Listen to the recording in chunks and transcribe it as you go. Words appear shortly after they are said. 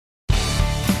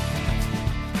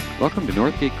Welcome to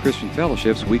Northgate Christian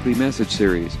Fellowship's weekly message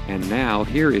series. And now,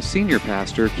 here is Senior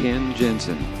Pastor Ken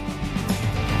Jensen.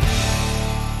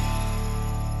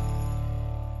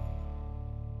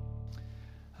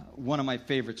 One of my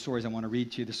favorite stories I want to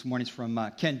read to you this morning is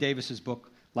from Ken Davis's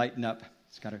book, Lighten Up.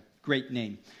 It's got a great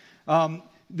name.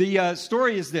 The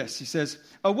story is this. He says,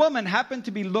 a woman happened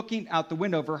to be looking out the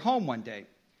window of her home one day.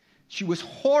 She was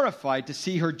horrified to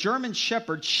see her German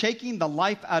shepherd shaking the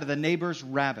life out of the neighbor's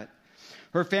rabbit.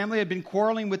 Her family had been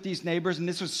quarreling with these neighbors, and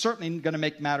this was certainly going to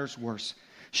make matters worse.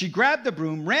 She grabbed the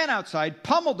broom, ran outside,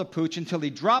 pummeled the pooch until he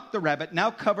dropped the rabbit,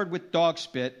 now covered with dog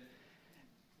spit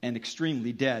and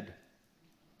extremely dead.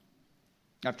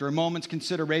 After a moment's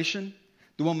consideration,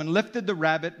 the woman lifted the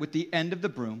rabbit with the end of the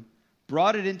broom,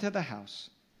 brought it into the house.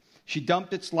 She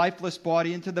dumped its lifeless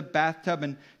body into the bathtub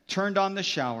and turned on the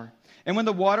shower. And when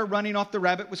the water running off the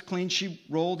rabbit was clean, she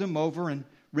rolled him over and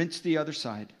rinsed the other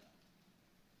side.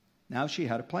 Now she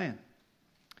had a plan.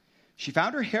 She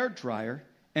found her hair dryer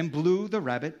and blew the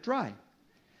rabbit dry.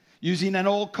 Using an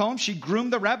old comb, she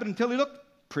groomed the rabbit until he looked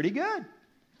pretty good.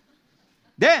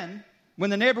 Then, when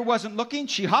the neighbor wasn't looking,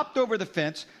 she hopped over the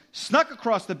fence, snuck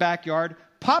across the backyard,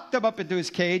 popped him up into his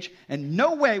cage, and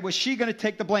no way was she going to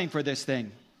take the blame for this thing.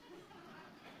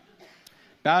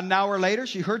 About an hour later,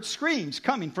 she heard screams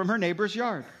coming from her neighbor's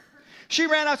yard. She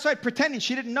ran outside pretending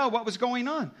she didn't know what was going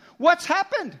on. What's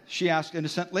happened? She asked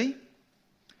innocently.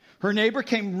 Her neighbor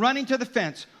came running to the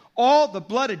fence. All the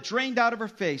blood had drained out of her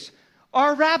face.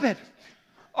 Our rabbit,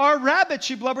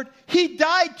 she blubbered. He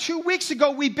died 2 weeks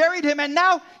ago. We buried him and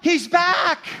now he's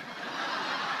back.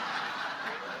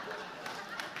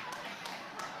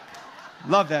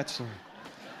 Love that story.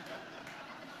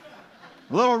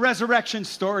 A little resurrection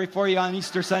story for you on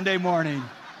Easter Sunday morning.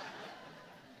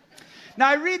 Now,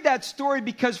 I read that story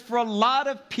because for a lot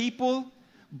of people,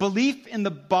 belief in the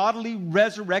bodily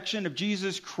resurrection of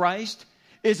Jesus Christ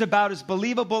is about as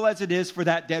believable as it is for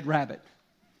that dead rabbit.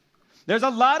 There's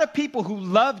a lot of people who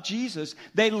love Jesus.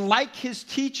 They like his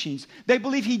teachings. They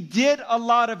believe he did a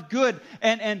lot of good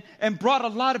and brought a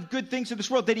lot of good things to this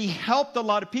world, that he helped a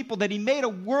lot of people, that he made a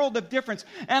world of difference.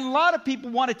 And a lot of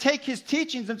people want to take his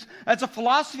teachings as a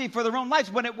philosophy for their own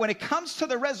lives. When it comes to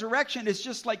the resurrection, it's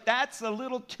just like, that's a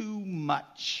little too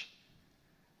much.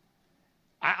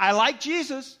 I like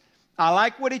Jesus. I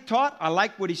like what he taught. I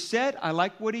like what he said. I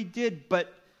like what he did.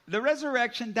 But the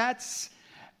resurrection, that's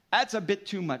a bit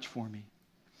too much for me.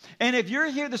 And if you're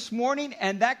here this morning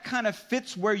and that kind of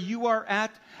fits where you are at,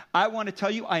 I want to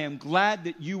tell you, I am glad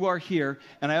that you are here.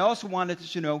 And I also wanted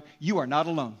to know you are not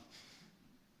alone.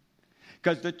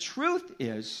 Because the truth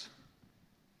is,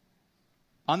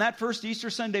 on that first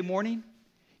Easter Sunday morning,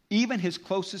 even his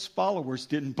closest followers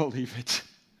didn't believe it.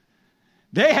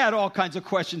 They had all kinds of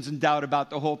questions and doubt about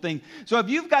the whole thing. So if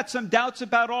you've got some doubts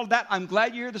about all that, I'm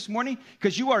glad you're here this morning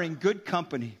because you are in good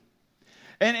company.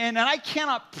 And I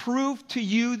cannot prove to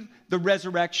you the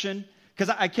resurrection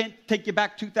because I can't take you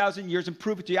back 2,000 years and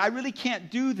prove it to you. I really can't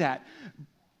do that.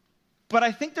 But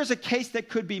I think there's a case that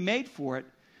could be made for it.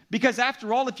 Because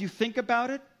after all, if you think about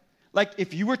it, like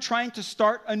if you were trying to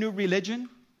start a new religion,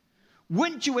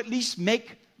 wouldn't you at least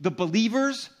make the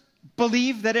believers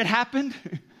believe that it happened?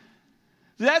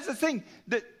 That's the thing.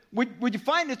 Would you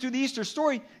find it through the Easter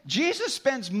story? Jesus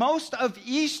spends most of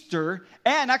Easter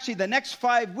and actually the next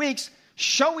 5 weeks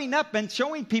showing up and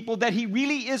showing people that he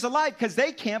really is alive because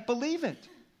they can't believe it.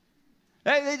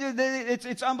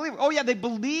 It's unbelievable. Oh yeah, they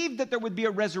believed that there would be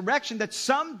a resurrection, that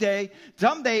someday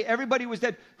everybody was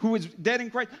dead, who was dead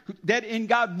in Christ, dead in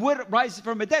God, would rise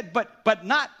from the dead, but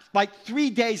not like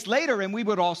 3 days later and we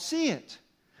would all see it.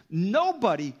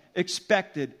 Nobody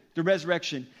expected the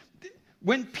resurrection.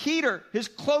 When Peter, his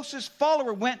closest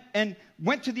follower, went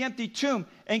to the empty tomb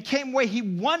and came away, he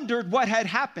wondered what had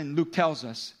happened, Luke tells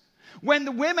us. When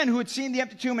the women who had seen the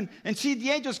empty tomb and seen the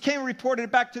angels came and reported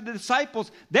it back to the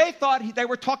disciples, they thought they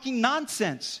were talking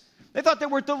nonsense. They thought they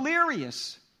were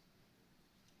delirious.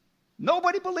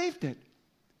 Nobody believed it.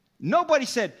 Nobody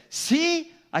said,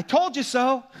 see, I told you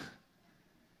so.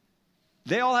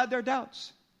 They all had their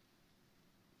doubts.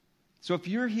 So if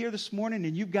you're here this morning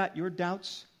and you've got your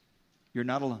doubts, you're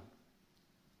not alone.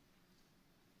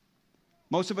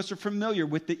 Most of us are familiar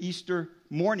with the Easter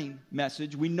morning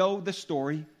message. We know the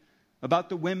story about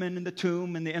the women in the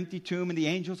tomb and the empty tomb and the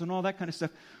angels and all that kind of stuff.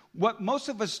 What most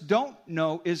of us don't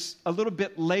know is a little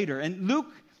bit later. And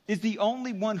Luke is the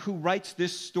only one who writes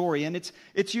this story. And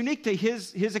it's unique to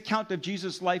his account of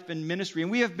Jesus' life and ministry. And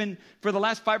we have been, for the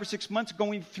last 5 or 6 months,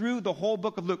 going through the whole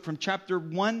book of Luke from chapter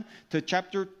 1 to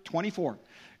chapter 24.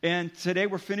 And today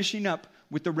we're finishing up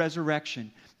with the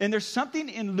resurrection. And there's something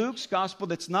in Luke's gospel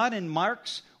that's not in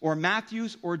Mark's or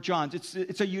Matthew's or John's.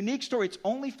 It's a unique story. It's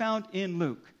only found in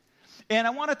Luke. And I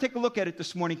want to take a look at it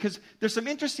this morning because there's some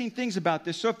interesting things about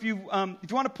this. So if you want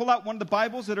to pull out one of the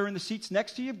Bibles that are in the seats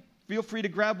next to you, feel free to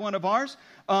grab one of ours.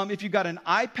 If you've got an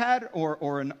iPad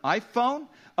or an iPhone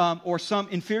or some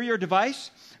inferior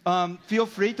device, feel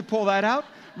free to pull that out.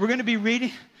 We're going to be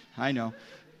reading, I know,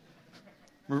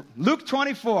 Luke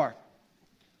 24.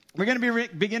 We're going to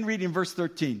begin reading verse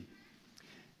 13.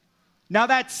 Now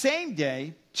that same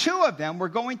day, 2 of them were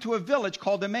going to a village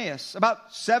called Emmaus,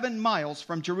 about 7 miles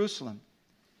from Jerusalem.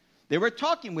 They were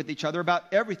talking with each other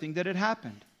about everything that had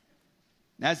happened.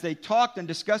 As they talked and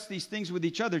discussed these things with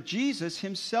each other, Jesus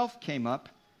himself came up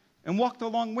and walked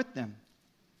along with them.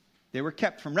 They were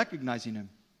kept from recognizing him.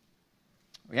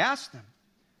 We asked them,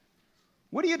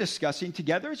 "What are you discussing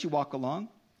together as you walk along?"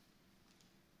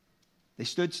 They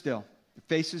stood still, their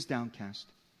faces downcast.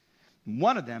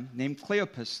 One of them, named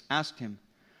Cleopas, asked him,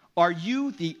 "Are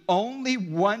you the only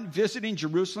one visiting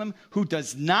Jerusalem who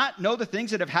does not know the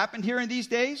things that have happened here in these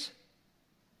days?"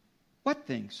 "What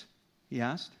things?" he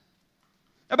asked.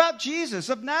 "About Jesus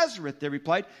of Nazareth," they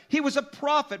replied. "He was a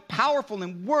prophet, powerful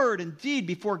in word and deed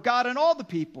before God and all the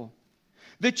people.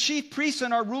 The chief priests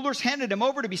and our rulers handed him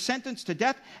over to be sentenced to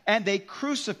death, and they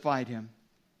crucified him.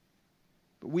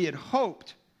 But we had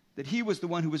hoped that he was the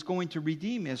one who was going to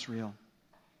redeem Israel.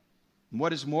 And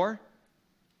what is more,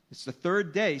 it's the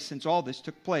 3rd day since all this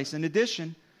took place. In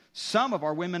addition, some of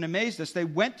our women amazed us. They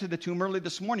went to the tomb early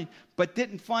this morning, but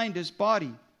didn't find his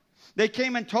body. They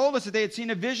came and told us that they had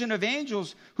seen a vision of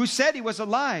angels who said he was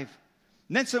alive.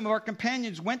 And then some of our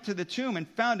companions went to the tomb and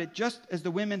found it just as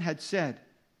the women had said,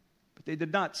 but they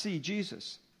did not see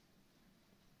Jesus."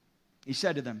 He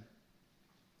said to them,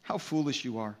 "How foolish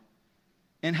you are,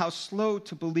 and how slow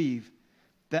to believe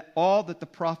that all that the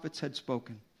prophets had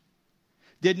spoken.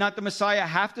 Did not the Messiah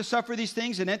have to suffer these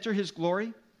things and enter his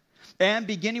glory?" And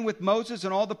beginning with Moses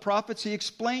and all the prophets, he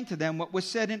explained to them what was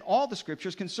said in all the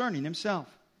scriptures concerning himself.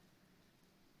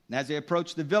 And as they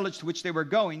approached the village to which they were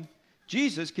going,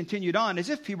 Jesus continued on as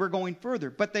if he were going further.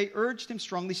 But they urged him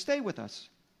strongly, "Stay with us,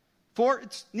 for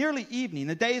it's nearly evening.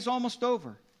 The day is almost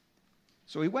over."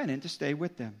 So he went in to stay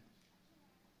with them.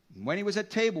 And when he was at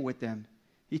table with them,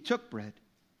 he took bread,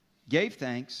 gave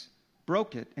thanks,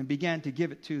 broke it, and began to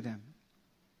give it to them.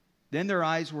 Then their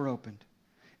eyes were opened,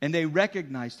 and they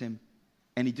recognized him,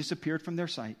 and he disappeared from their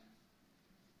sight.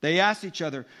 They asked each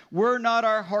other, "Were not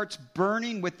our hearts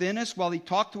burning within us while he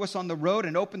talked to us on the road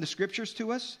and opened the scriptures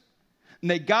to us?"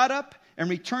 And they got up and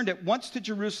returned at once to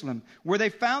Jerusalem, where they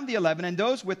found the 11 and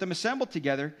those with them assembled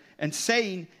together and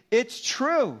saying, "It's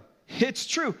true, it's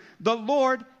true. The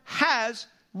Lord has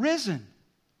risen."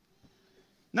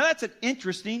 Now that's an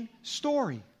interesting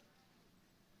story.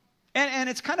 And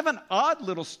it's kind of an odd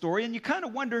little story, and you kind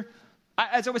of wonder,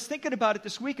 as I was thinking about it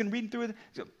this week and reading through it,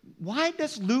 why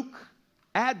does Luke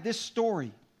add this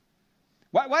story?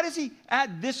 Why does he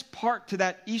add this part to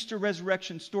that Easter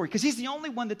resurrection story? Because he's the only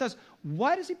one that does.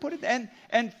 Why does he put it?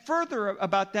 And further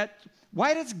about that,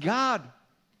 why does God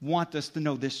want us to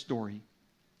know this story?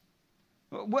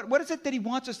 What is it that he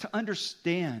wants us to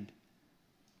understand?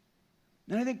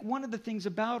 And I think one of the things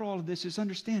about all of this is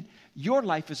understand your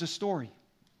life is a story.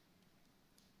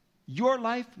 Your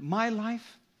life, my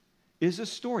life, is a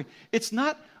story.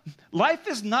 Life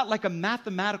is not like a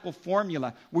mathematical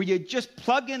formula where you just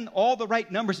plug in all the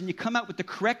right numbers and you come out with the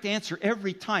correct answer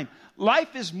every time.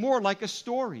 Life is more like a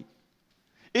story.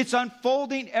 It's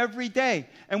unfolding every day,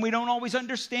 and we don't always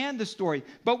understand the story,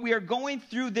 but we are going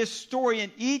through this story,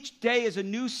 and each day is a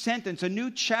new sentence, a new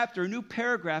chapter, a new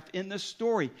paragraph in the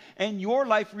story, and your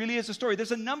life really is a story.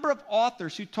 There's a number of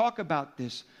authors who talk about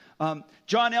this.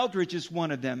 John Eldridge is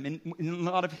one of them in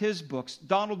a lot of his books.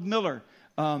 Donald Miller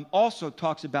also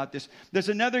talks about this. There's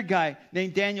another guy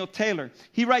named Daniel Taylor.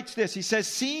 He writes this. He says,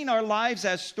 "Seeing our lives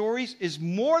as stories is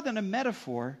more than a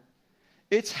metaphor.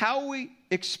 It's how we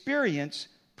experience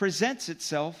presents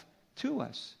itself to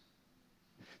us."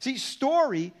 See,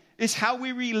 story is how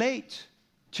we relate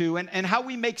to and how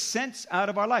we make sense out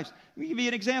of our lives. Let me give you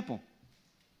an example.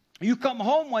 You come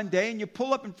home one day and you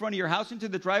pull up in front of your house into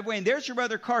the driveway, and there's your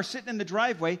other car sitting in the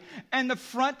driveway, and the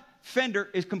front fender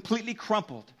is completely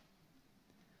crumpled.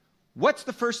 What's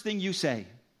the first thing you say?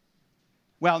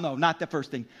 Well, no, not the first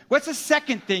thing. What's the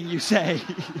second thing you say?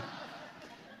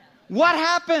 What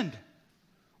happened?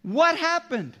 What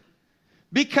happened?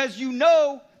 Because you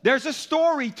know there's a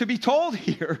story to be told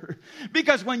here.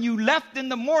 Because when you left in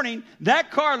the morning,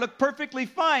 that car looked perfectly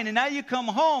fine. And now you come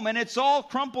home and it's all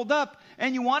crumpled up.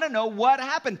 And you want to know what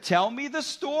happened. Tell me the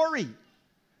story.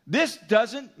 This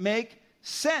doesn't make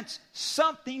sense.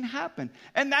 Something happened.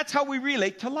 And that's how we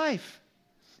relate to life.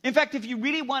 In fact, if you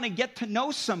really want to get to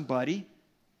know somebody,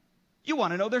 you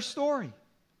want to know their story.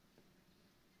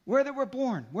 Where they were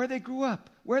born, where they grew up,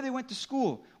 where they went to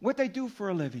school, what they do for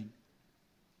a living.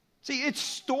 See, it's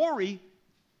story,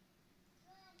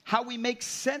 how we make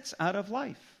sense out of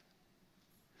life.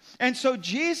 And so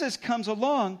Jesus comes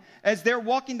along as they're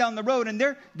walking down the road, and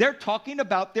they're talking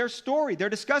about their story. They're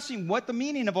discussing what the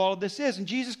meaning of all of this is. And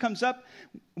Jesus comes up,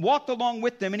 walked along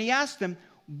with them, and he asked them,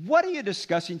 what are you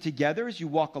discussing together as you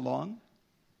walk along?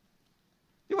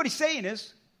 What he's saying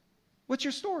is, what's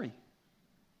your story?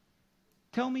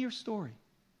 Tell me your story.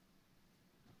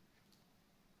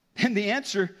 And the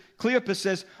answer, Cleopas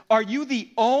says, are you the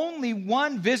only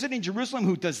one visiting Jerusalem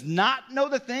who does not know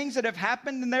the things that have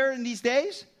happened in there in these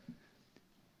days?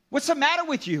 What's the matter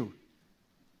with you?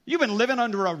 You've been living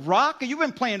under a rock? You've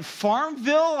been playing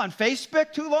Farmville on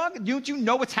Facebook too long? Don't you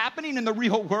know what's happening in the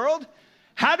real world?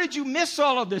 How did you miss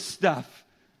all of this stuff?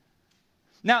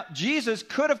 Now, Jesus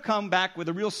could have come back with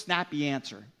a real snappy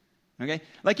answer. Okay?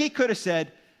 Like he could have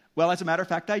said, well, as a matter of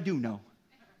fact, I do know.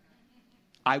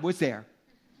 I was there.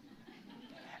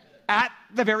 At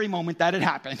the very moment that it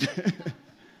happened.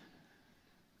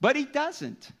 But he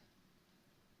doesn't.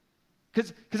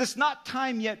 Because it's not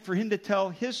time yet for him to tell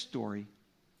his story.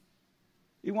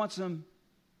 He wants them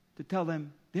to tell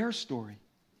them their story.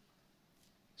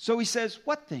 So he says,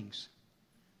 what things?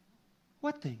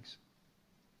 What things?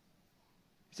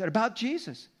 He said, about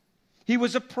Jesus. He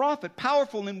was a prophet,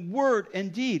 powerful in word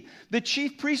and deed. The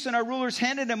chief priests and our rulers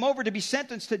handed him over to be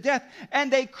sentenced to death,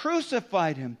 and they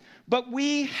crucified him. But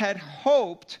we had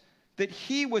hoped that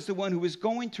he was the one who was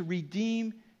going to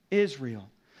redeem Israel.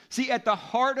 See, at the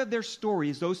heart of their story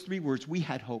is those three words, we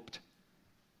had hoped.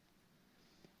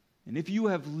 And if you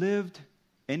have lived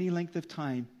any length of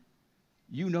time,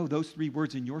 you know those three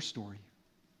words in your story.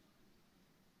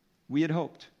 We had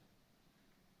hoped.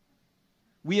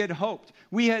 We had hoped.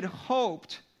 We had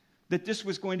hoped that this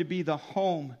was going to be the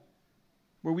home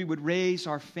where we would raise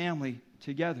our family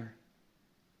together.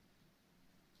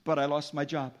 But I lost my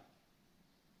job.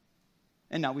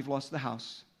 And now we've lost the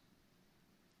house.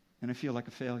 And I feel like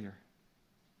a failure.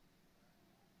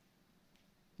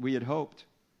 We had hoped.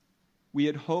 We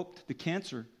had hoped the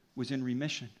cancer was in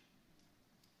remission.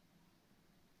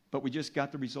 But we just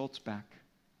got the results back.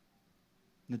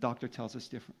 And the doctor tells us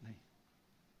differently.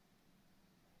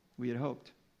 We had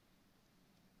hoped.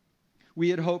 We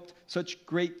had hoped such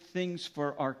great things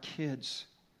for our kids.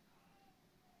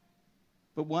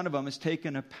 But one of them has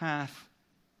taken a path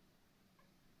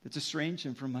that's estranged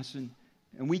him from us, and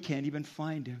we can't even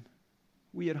find him.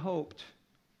 We had hoped.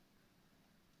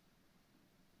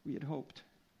 We had hoped.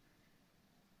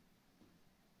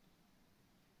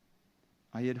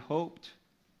 I had hoped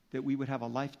that we would have a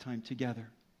lifetime together.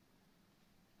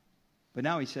 But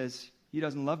now he says he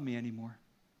doesn't love me anymore.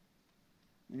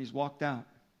 And he's walked out,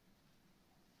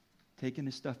 taken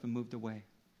his stuff and moved away.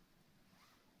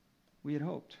 We had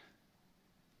hoped.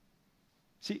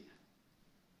 See,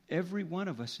 every one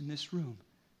of us in this room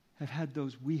have had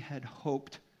those we had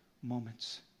hoped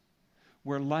moments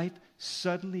where life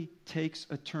suddenly takes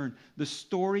a turn. The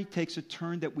story takes a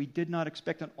turn that we did not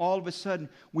expect, and all of a sudden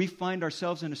we find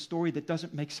ourselves in a story that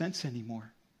doesn't make sense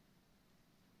anymore.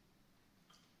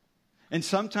 And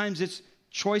sometimes it's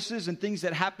choices and things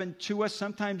that happen to us.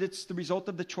 Sometimes it's the result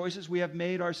of the choices we have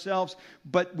made ourselves.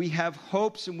 But we have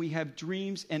hopes and we have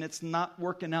dreams, and it's not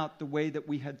working out the way that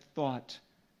we had thought.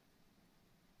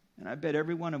 And I bet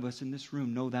every one of us in this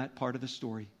room know that part of the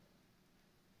story.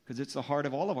 Because it's the heart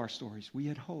of all of our stories. We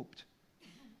had hoped.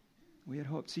 We had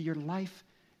hoped. See, your life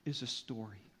is a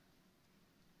story.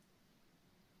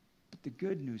 But the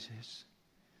good news is,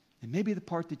 and maybe the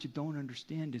part that you don't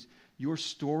understand is, your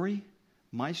story,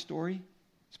 my story,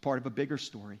 is part of a bigger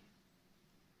story.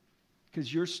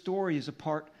 Because your story is a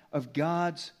part of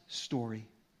God's story.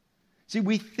 See,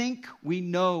 we think we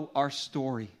know our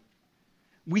story.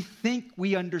 We think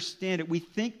we understand it. We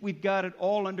think we've got it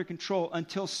all under control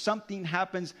until something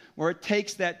happens where it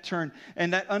takes that turn.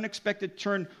 And that unexpected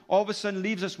turn all of a sudden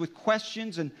leaves us with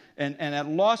questions and at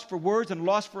loss for words and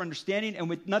loss for understanding, and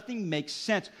with nothing makes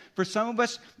sense. For some of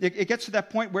us, it gets to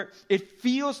that point where it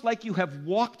feels like you have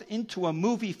walked into a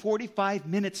movie 45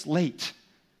 minutes late.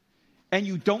 And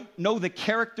you don't know the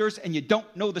characters and you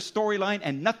don't know the storyline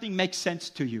and nothing makes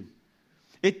sense to you.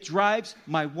 It drives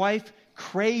my wife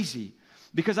crazy.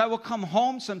 Because I will come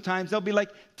home sometimes, there'll be like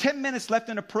 10 minutes left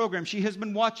in a program she has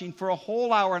been watching for a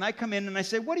whole hour, and I come in and I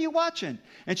say, what are you watching?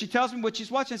 And she tells me what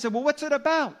she's watching. I say, well, what's it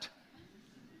about?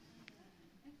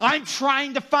 I'm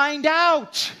trying to find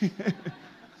out.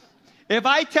 If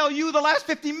I tell you the last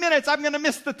 15 minutes, I'm going to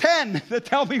miss the 10 that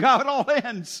tell me how it all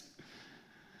ends.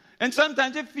 And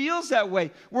sometimes it feels that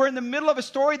way. We're in the middle of a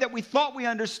story that we thought we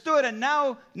understood, and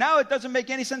now it doesn't make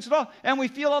any sense at all. And we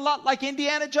feel a lot like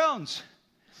Indiana Jones.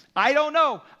 I don't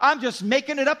know. I'm just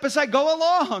making it up as I go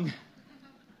along.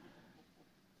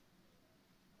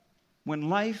 When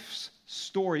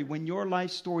your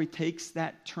life story takes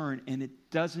that turn and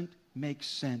it doesn't make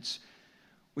sense,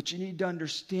 what you need to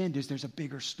understand is there's a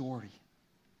bigger story.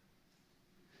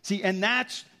 See, and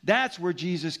that's where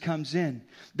Jesus comes in.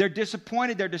 They're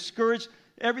disappointed, they're discouraged,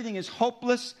 everything is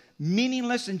hopeless,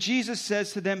 meaningless, and Jesus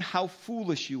says to them, how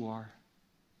foolish you are.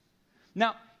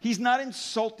 Now, he's not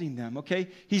insulting them, okay?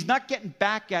 He's not getting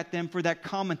back at them for that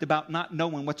comment about not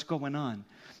knowing what's going on.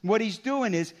 What he's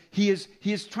doing is, he is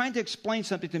trying to explain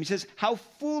something to them. He says, how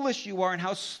foolish you are and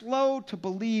how slow to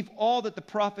believe all that the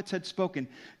prophets had spoken.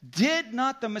 Did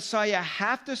not the Messiah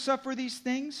have to suffer these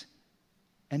things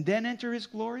and then enter his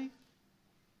glory?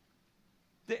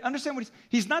 They understand what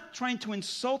he's not trying to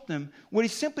insult them. What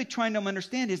he's simply trying to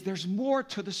understand is there's more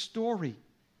to the story.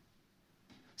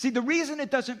 See, the reason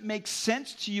it doesn't make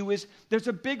sense to you is there's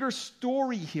a bigger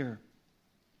story here.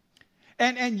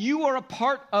 And you are a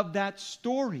part of that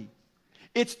story.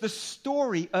 It's the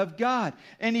story of God.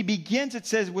 And he begins, it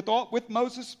says, with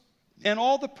Moses and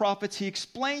all the prophets, he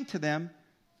explained to them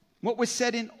what was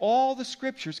said in all the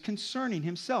scriptures concerning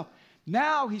himself.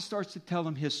 Now he starts to tell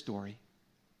them his story.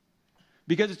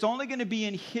 Because it's only going to be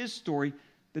in his story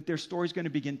that their story is going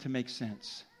to begin to make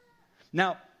sense.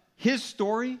 Now, his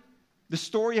story, the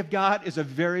story of God, is a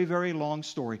very, very long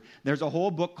story. There's a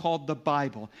whole book called the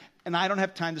Bible. And I don't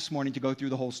have time this morning to go through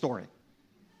the whole story.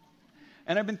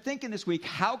 And I've been thinking this week,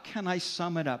 how can I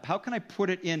sum it up? How can I put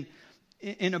it in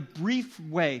a brief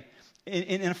way,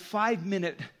 in a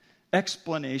 5-minute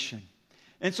explanation?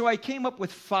 And so I came up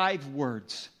with 5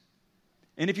 words.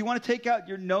 And if you want to take out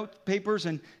your note papers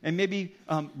and maybe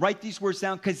write these words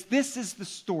down, because this is the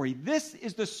story. This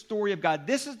is the story of God.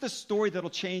 This is the story that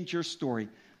will change your story.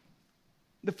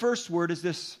 The first word is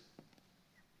this.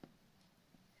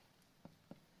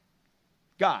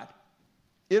 God.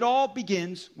 It all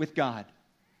begins with God.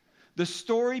 The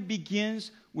story begins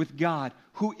with God,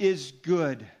 who is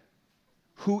good,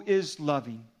 who is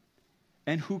loving,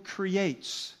 and who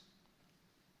creates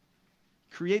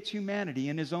humanity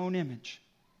in his own image.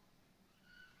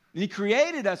 And he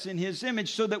created us in his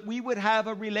image so that we would have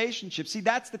a relationship. See,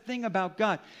 that's the thing about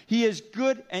God. He is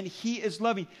good and he is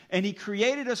loving. And he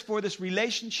created us for this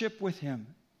relationship with him.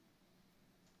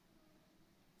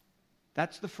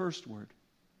 That's the first word.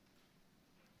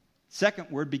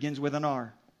 Second word begins with an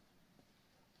R.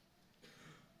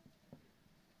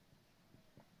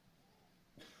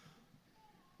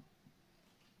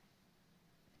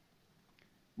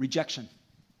 Rejection.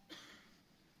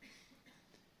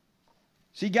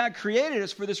 See, God created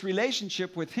us for this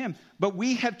relationship with him, but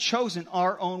we have chosen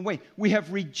our own way. We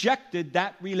have rejected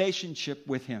that relationship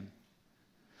with him.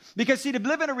 Because, see, to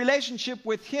live in a relationship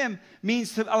with him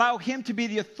means to allow him to be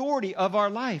the authority of our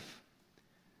life.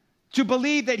 To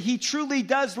believe that he truly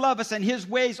does love us and his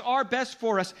ways are best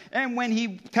for us. And when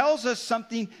he tells us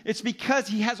something, it's because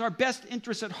he has our best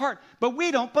interests at heart. But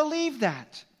we don't believe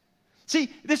that.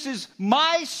 See, this is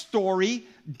my story.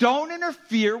 Don't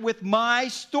interfere with my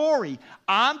story.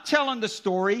 I'm telling the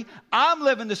story, I'm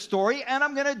living the story, and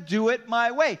I'm going to do it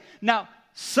my way. Now,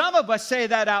 some of us say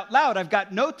that out loud. I've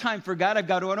got no time for God. I've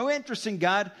got no interest in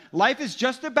God. Life is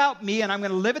just about me, and I'm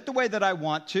going to live it the way that I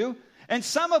want to. And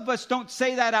some of us don't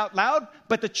say that out loud,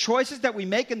 but the choices that we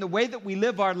make and the way that we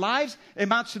live our lives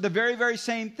amounts to the very, very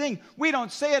same thing. We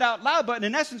don't say it out loud, but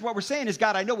in essence what we're saying is,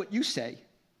 God, I know what you say.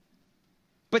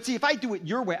 But see, if I do it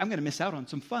your way, I'm going to miss out on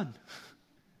some fun.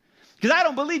 Because I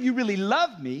don't believe you really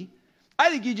love me. I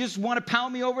think you just want to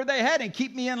pound me over the head and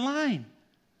keep me in line.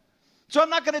 So I'm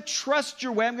not going to trust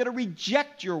your way. I'm going to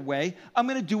reject your way. I'm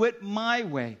going to do it my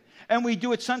way. And we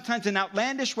do it sometimes in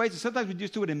outlandish ways, and sometimes we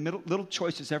just do it in little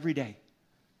choices every day.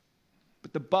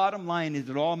 But the bottom line is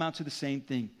it all amounts to the same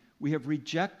thing. We have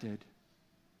rejected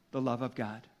the love of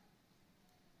God.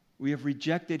 We have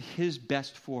rejected his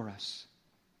best for us.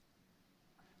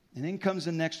 And then comes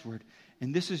the next word,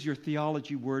 and this is your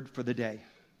theology word for the day.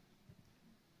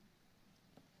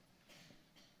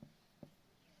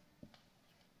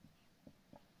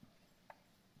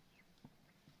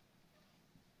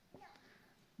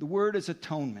 The word is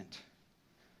atonement.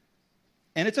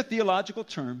 And it's a theological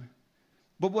term,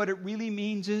 but what it really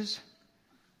means is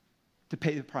to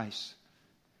pay the price.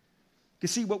 You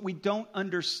see, what we don't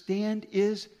understand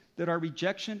is that our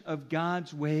rejection of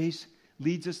God's ways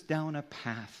leads us down a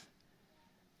path,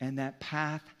 and that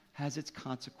path has its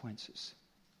consequences.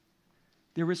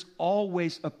 There is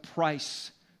always a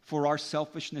price for our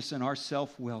selfishness and our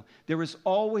self-will. There is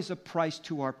always a price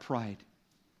to our pride.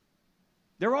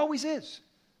 There always is.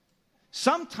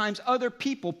 Sometimes other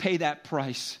people pay that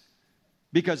price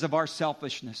because of our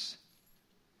selfishness.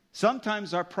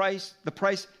 Sometimes the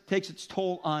price takes its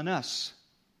toll on us.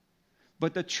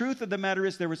 But the truth of the matter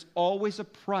is there is always a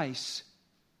price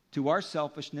to our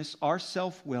selfishness, our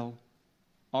self-will,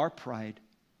 our pride,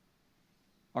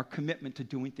 our commitment to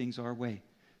doing things our way.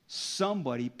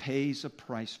 Somebody pays a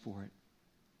price for it.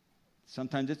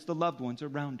 Sometimes it's the loved ones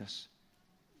around us.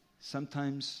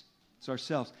 Sometimes it's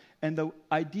ourselves. And the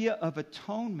idea of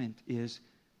atonement is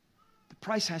the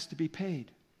price has to be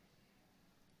paid.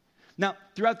 Now,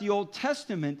 throughout the Old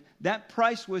Testament, that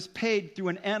price was paid through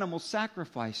an animal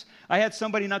sacrifice. I had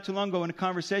somebody not too long ago in a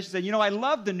conversation say, I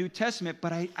love the New Testament,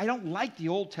 but I don't like the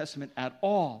Old Testament at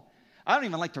all. I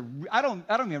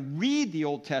don't even read the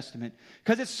Old Testament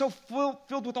because it's so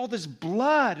filled with all this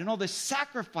blood and all this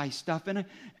sacrifice stuff, and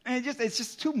it's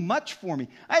just too much for me.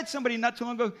 I had somebody not too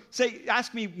long ago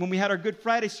ask me when we had our Good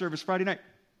Friday service Friday night.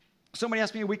 Somebody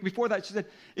asked me a week before that. She said,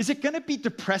 "Is it going to be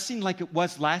depressing like it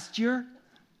was last year?"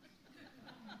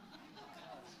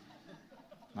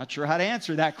 Not sure how to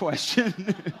answer that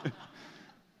question.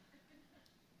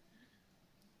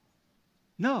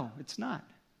 No, it's not.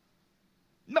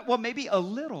 Well, maybe a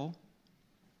little,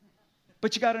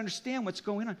 but you got to understand what's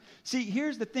going on. See,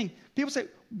 here's the thing. People say,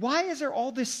 why is there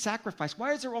all this sacrifice?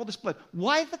 Why is there all this blood?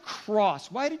 Why the cross?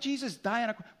 Why did Jesus die on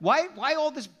a cross? Why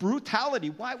all this brutality?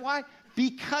 Why?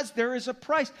 Because there is a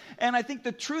price. And I think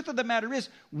the truth of the matter is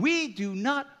we do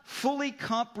not fully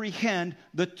comprehend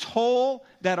the toll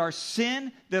that our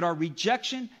sin, that our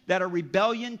rejection, that our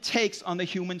rebellion takes on the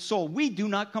human soul. We do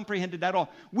not comprehend it at all.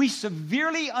 We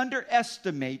severely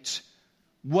underestimate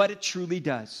what it truly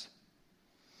does.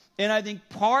 And I think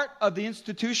part of the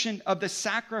institution of the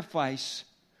sacrifice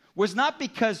was not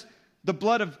because the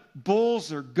blood of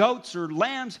bulls or goats or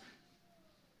lambs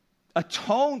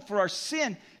atoned for our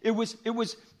sin. It was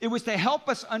to help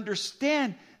us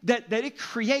understand that it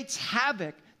creates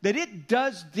havoc, that it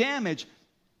does damage.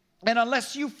 And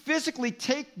unless you physically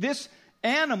take this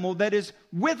animal that is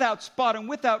without spot and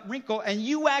without wrinkle, and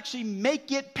you actually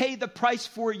make it pay the price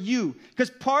for you. Because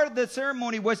part of the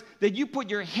ceremony was that you put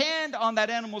your hand on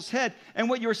that animal's head, and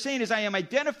what you're saying is, I am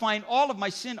identifying all of my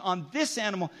sin on this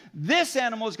animal. This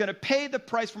animal is going to pay the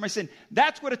price for my sin.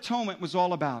 That's what atonement was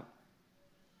all about.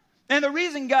 And the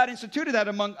reason God instituted that,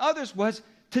 among others, was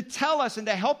to tell us and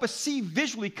to help us see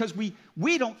visually, because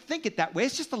we don't think it that way.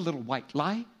 It's just a little white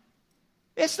lie.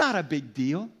 It's not a big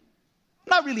deal.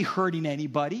 Not really hurting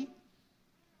anybody.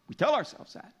 We tell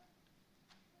ourselves that.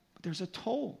 But there's a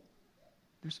toll.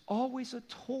 There's always a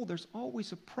toll. There's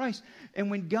always a price.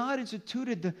 And when God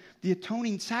instituted the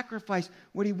atoning sacrifice,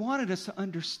 what he wanted us to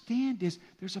understand is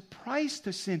there's a price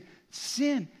to sin.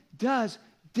 Sin does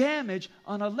damage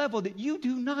on a level that you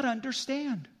do not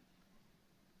understand.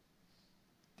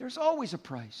 There's always a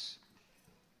price.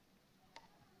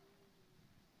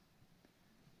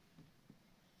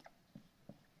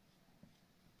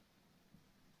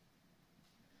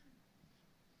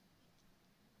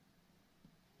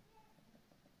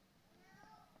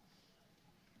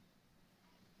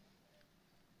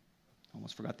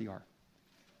 Almost forgot the R.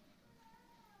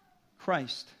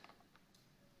 Christ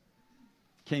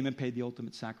came and paid the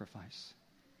ultimate sacrifice.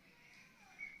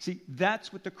 See,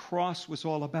 that's what the cross was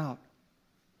all about.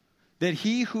 That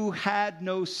he who had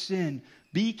no sin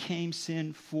became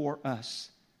sin for us.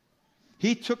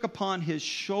 He took upon his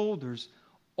shoulders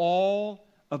all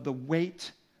of the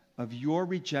weight of your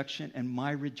rejection and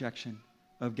my rejection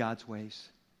of God's ways.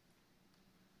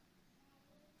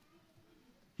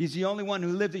 He's the only one who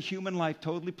lived a human life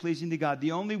totally pleasing to God.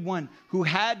 The only one who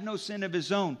had no sin of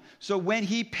his own. So when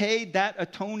he paid that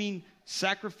atoning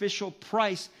sacrificial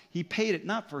price, he paid it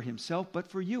not for himself, but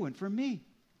for you and for me.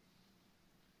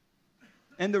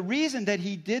 And the reason that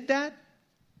he did that,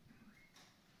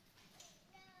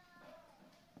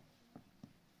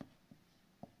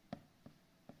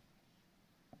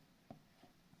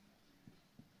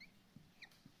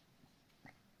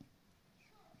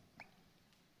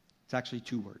 it's actually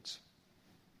two words.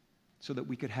 So that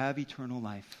we could have eternal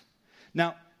life.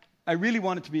 Now, I really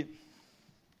want it to be...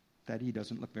 That E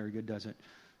doesn't look very good, does it?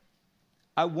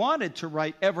 I wanted to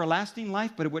write everlasting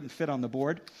life, but it wouldn't fit on the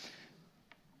board.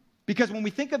 Because when we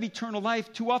think of eternal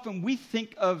life, too often we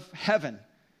think of heaven.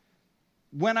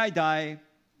 When I die,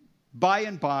 by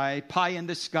and by, pie in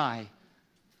the sky.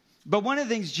 But one of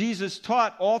the things Jesus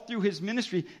taught all through his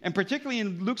ministry, and particularly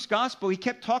in Luke's gospel, he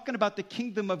kept talking about the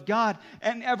kingdom of God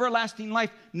and everlasting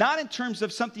life, not in terms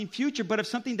of something future, but of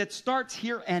something that starts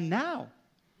here and now.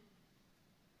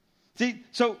 See,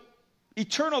 so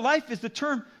eternal life is the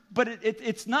term, but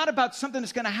it's not about something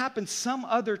that's going to happen some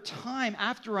other time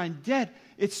after I'm dead.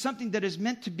 It's something that is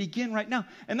meant to begin right now.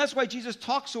 And that's why Jesus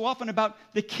talks so often about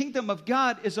the kingdom of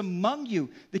God is among you.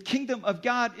 The kingdom of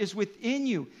God is within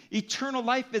you. Eternal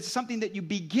life is something that you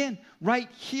begin right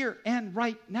here and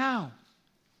right now.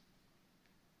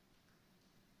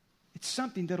 It's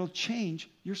something that'll change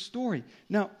your story.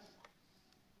 Now,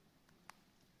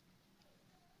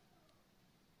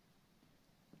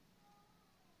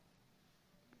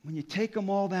 when you take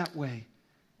them all that way,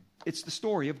 it's the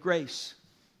story of grace.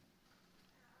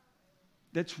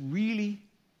 That's really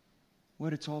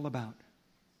what it's all about.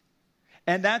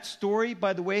 And that story,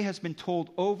 by the way, has been told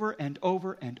over and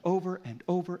over and over and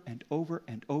over and over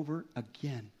and over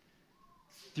again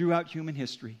throughout human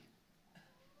history.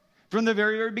 From the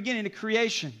very, very beginning of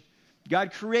creation,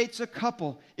 God creates a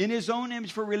couple in His own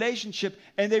image for relationship,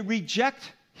 and they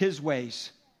reject His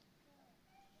ways.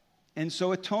 And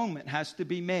so atonement has to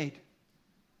be made.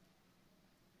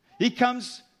 He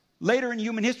comes later in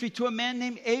human history to a man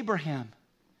named Abraham.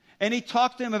 And he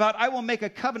talked to him about, I will make a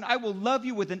covenant. I will love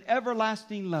you with an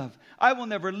everlasting love. I will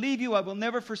never leave you. I will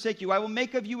never forsake you. I will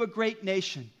make of you a great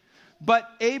nation. But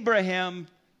Abraham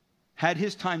had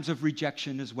his times of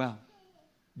rejection as well,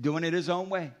 doing it his own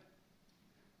way.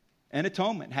 And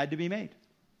atonement had to be made.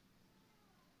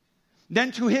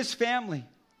 Then to his family,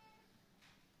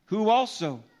 who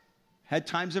also had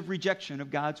times of rejection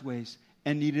of God's ways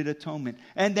and needed atonement.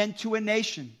 And then to a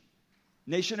nation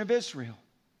of Israel,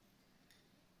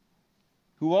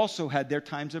 who also had their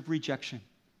times of rejection,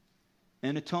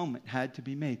 and atonement had to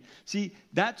be made. See,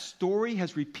 that story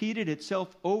has repeated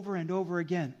itself over and over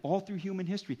again, all through human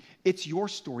history. It's your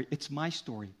story. It's my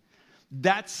story.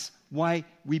 That's why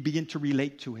we begin to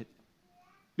relate to it.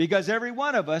 Because every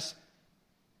one of us,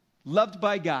 loved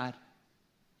by God,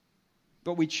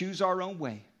 but we choose our own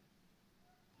way.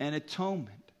 And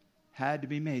atonement had to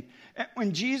be made. And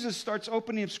when Jesus starts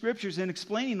opening up scriptures and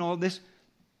explaining all this,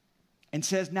 and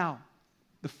says, now,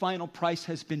 the final price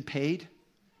has been paid.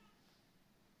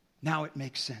 Now it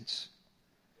makes sense.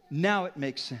 Now it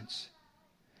makes sense.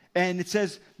 And it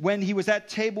says, when he was at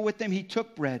table with them, he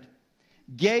took bread,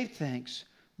 gave thanks,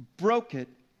 broke it,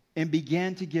 and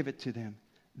began to give it to them.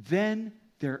 Then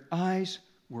their eyes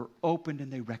were opened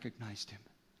and they recognized him.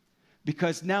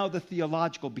 Because now the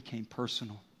theological became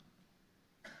personal.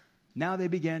 Now they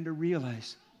began to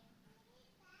realize,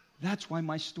 that's why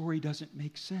my story doesn't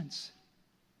make sense.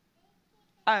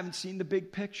 I haven't seen the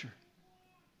big picture.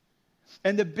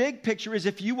 And the big picture is,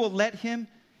 if you will let him,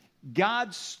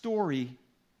 God's story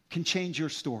can change your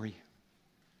story.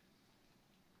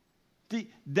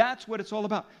 That's what it's all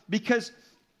about. Because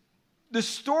the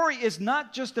story is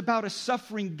not just about a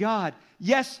suffering God.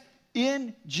 Yes,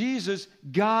 in Jesus,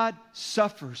 God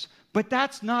suffers. But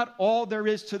that's not all there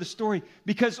is to the story.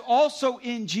 Because also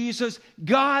in Jesus,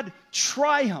 God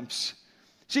triumphs.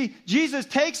 See, Jesus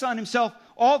takes on himself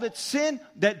all that sin,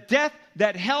 that death,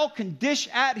 that hell can dish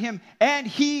at him. And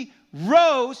he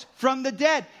rose from the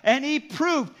dead. And he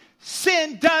proved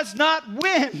sin does not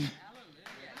win.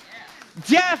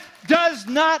 Death does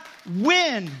not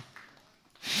win.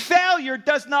 Failure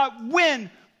does not win.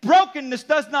 Brokenness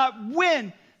does not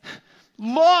win.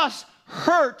 Loss,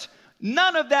 hurt,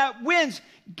 none of that wins.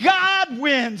 God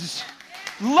wins.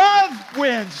 Love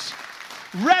wins.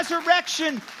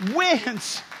 Resurrection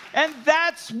wins. And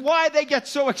that's why they get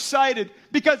so excited.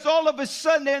 Because all of a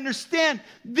sudden they understand,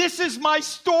 this is my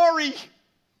story.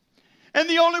 And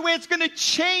the only way it's going to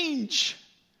change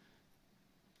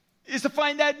is to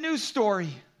find that new story.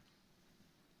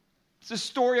 It's the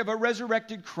story of a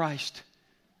resurrected Christ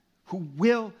who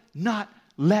will not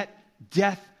let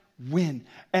death win.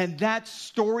 And that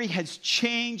story has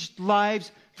changed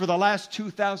lives for the last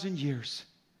 2,000 years.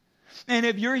 And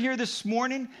if you're here this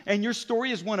morning and your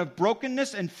story is one of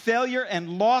brokenness and failure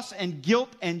and loss and guilt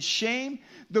and shame,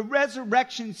 the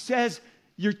resurrection says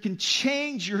you can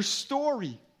change your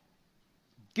story.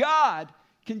 God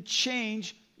can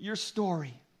change your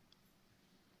story.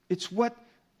 It's what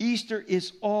Easter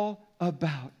is all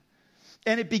about.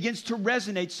 And it begins to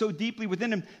resonate so deeply within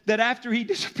them that after he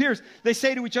disappears, they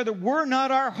say to each other, were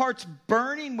not our hearts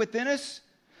burning within us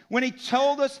when he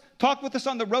talked with us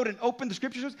on the road and opened the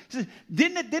scriptures? He says,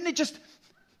 didn't it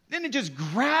just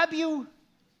grab you?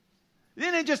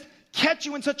 Didn't it just catch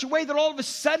you in such a way that all of a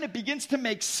sudden it begins to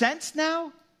make sense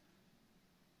now?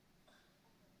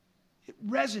 It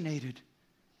resonated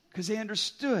because they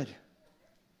understood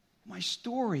my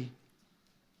story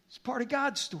is part of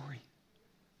God's story.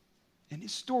 And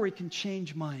his story can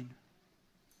change mine.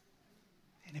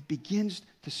 And it begins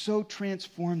to so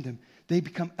transform them. They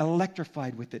become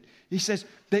electrified with it. It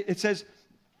says,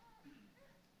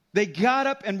 they got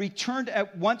up and returned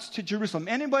at once to Jerusalem.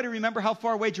 Anybody remember how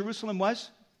far away Jerusalem was?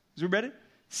 Has we read it?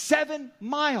 7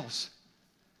 miles.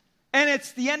 And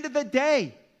it's the end of the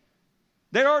day.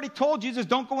 They already told Jesus,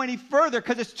 don't go any further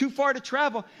because it's too far to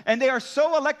travel. And they are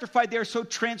so electrified, they are so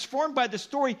transformed by the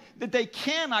story that they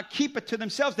cannot keep it to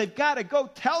themselves. They've got to go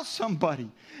tell somebody.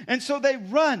 And so they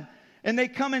run and they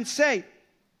come and say,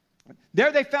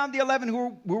 there they found the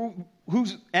 11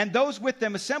 and those with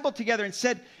them assembled together and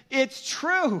said, it's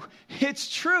true.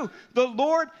 It's true. The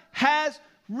Lord has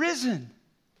risen.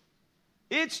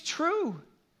 It's true.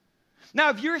 Now,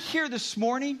 if you're here this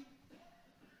morning,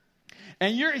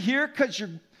 and you're here because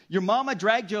your mama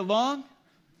dragged you along,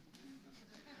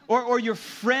 or your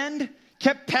friend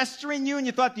kept pestering you, and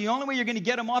you thought the only way you're going to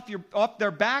get them off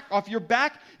your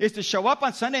back, is to show up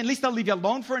on Sunday. At least I'll leave you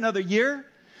alone for another year.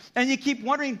 And you keep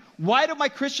wondering, why do my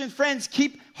Christian friends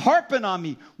keep harping on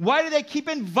me? Why do they keep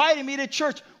inviting me to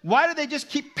church? Why do they just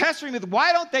keep pestering me?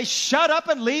 Why don't they shut up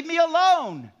and leave me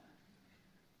alone?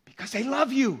 Because they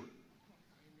love you.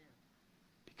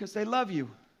 Because they love you.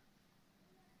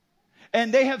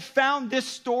 And they have found this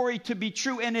story to be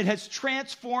true, and it has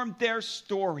transformed their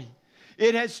story.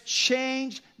 It has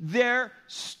changed their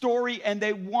story, and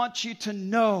they want you to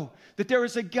know that there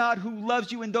is a God who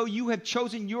loves you, and though you have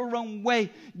chosen your own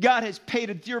way, God has paid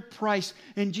a dear price,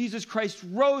 and Jesus Christ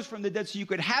rose from the dead so you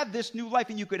could have this new life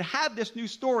and you could have this new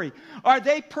story. Are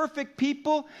they perfect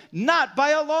people? Not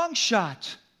by a long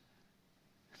shot.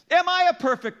 Am I a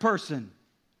perfect person?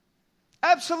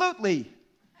 Absolutely.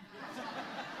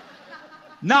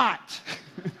 Not.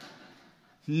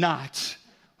 Not.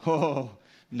 Oh,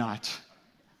 not.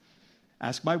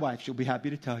 Ask my wife. She'll be happy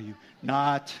to tell you.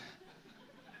 Not.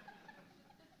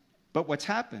 But what's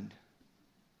happened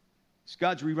is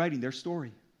God's rewriting their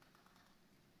story.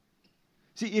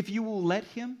 See, if you will let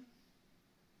Him,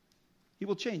 He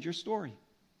will change your story.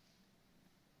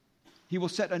 He will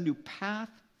set a new path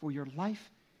for your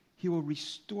life. He will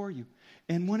restore you.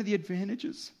 And one of the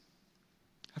advantages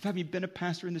of having been a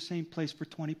pastor in the same place for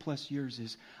 20 plus years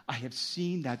is I have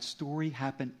seen that story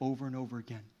happen over and over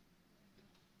again.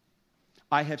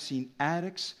 I have seen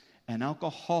addicts and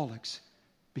alcoholics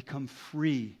become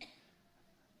free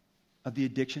of the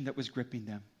addiction that was gripping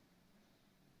them.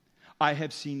 I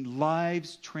have seen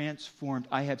lives transformed.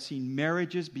 I have seen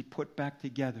marriages be put back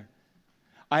together.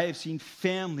 I have seen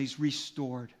families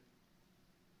restored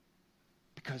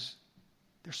because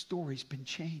their story's been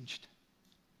changed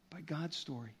by God's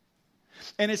story.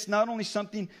 And it's not only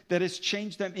something that has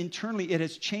changed them internally, it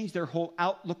has changed their whole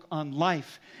outlook on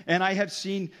life. And I have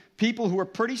seen people who are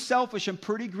pretty selfish and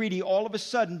pretty greedy all of a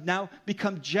sudden now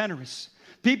become generous.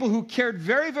 People who cared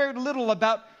very, very little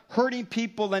about hurting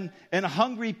people and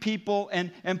hungry people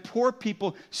and poor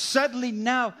people suddenly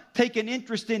now take an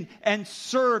interest in and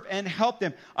serve and help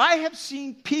them. I have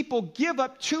seen people give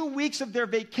up 2 weeks of their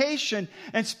vacation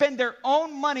and spend their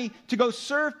own money to go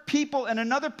serve people in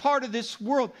another part of this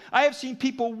world. I have seen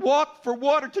people walk for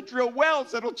water to drill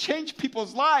wells that will change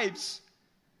people's lives.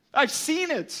 I've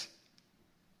seen it.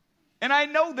 And I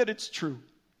know that it's true.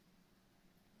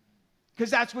 Because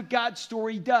that's what God's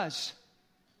story does.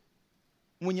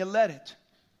 When you let it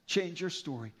change your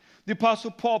story. The Apostle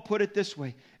Paul put it this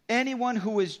way. Anyone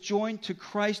who is joined to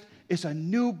Christ is a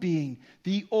new being.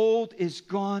 The old is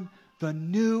gone. The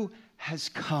new has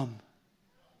come.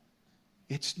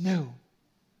 It's new.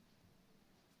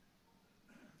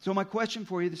 So my question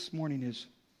for you this morning is,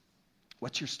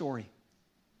 what's your story?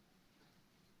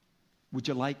 Would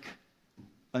you like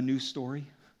a new story?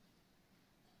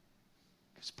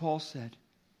 Because Paul said,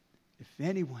 if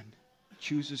anyone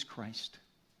chooses Christ,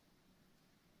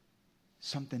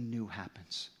 something new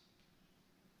happens.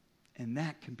 And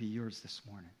that can be yours this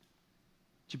morning.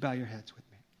 Would you bow your heads with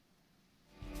me?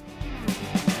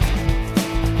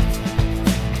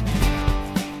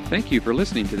 Thank you for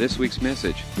listening to this week's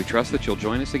message. We trust that you'll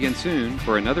join us again soon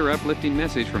for another uplifting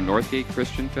message from Northgate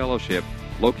Christian Fellowship,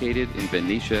 located in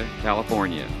Benicia,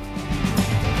 California.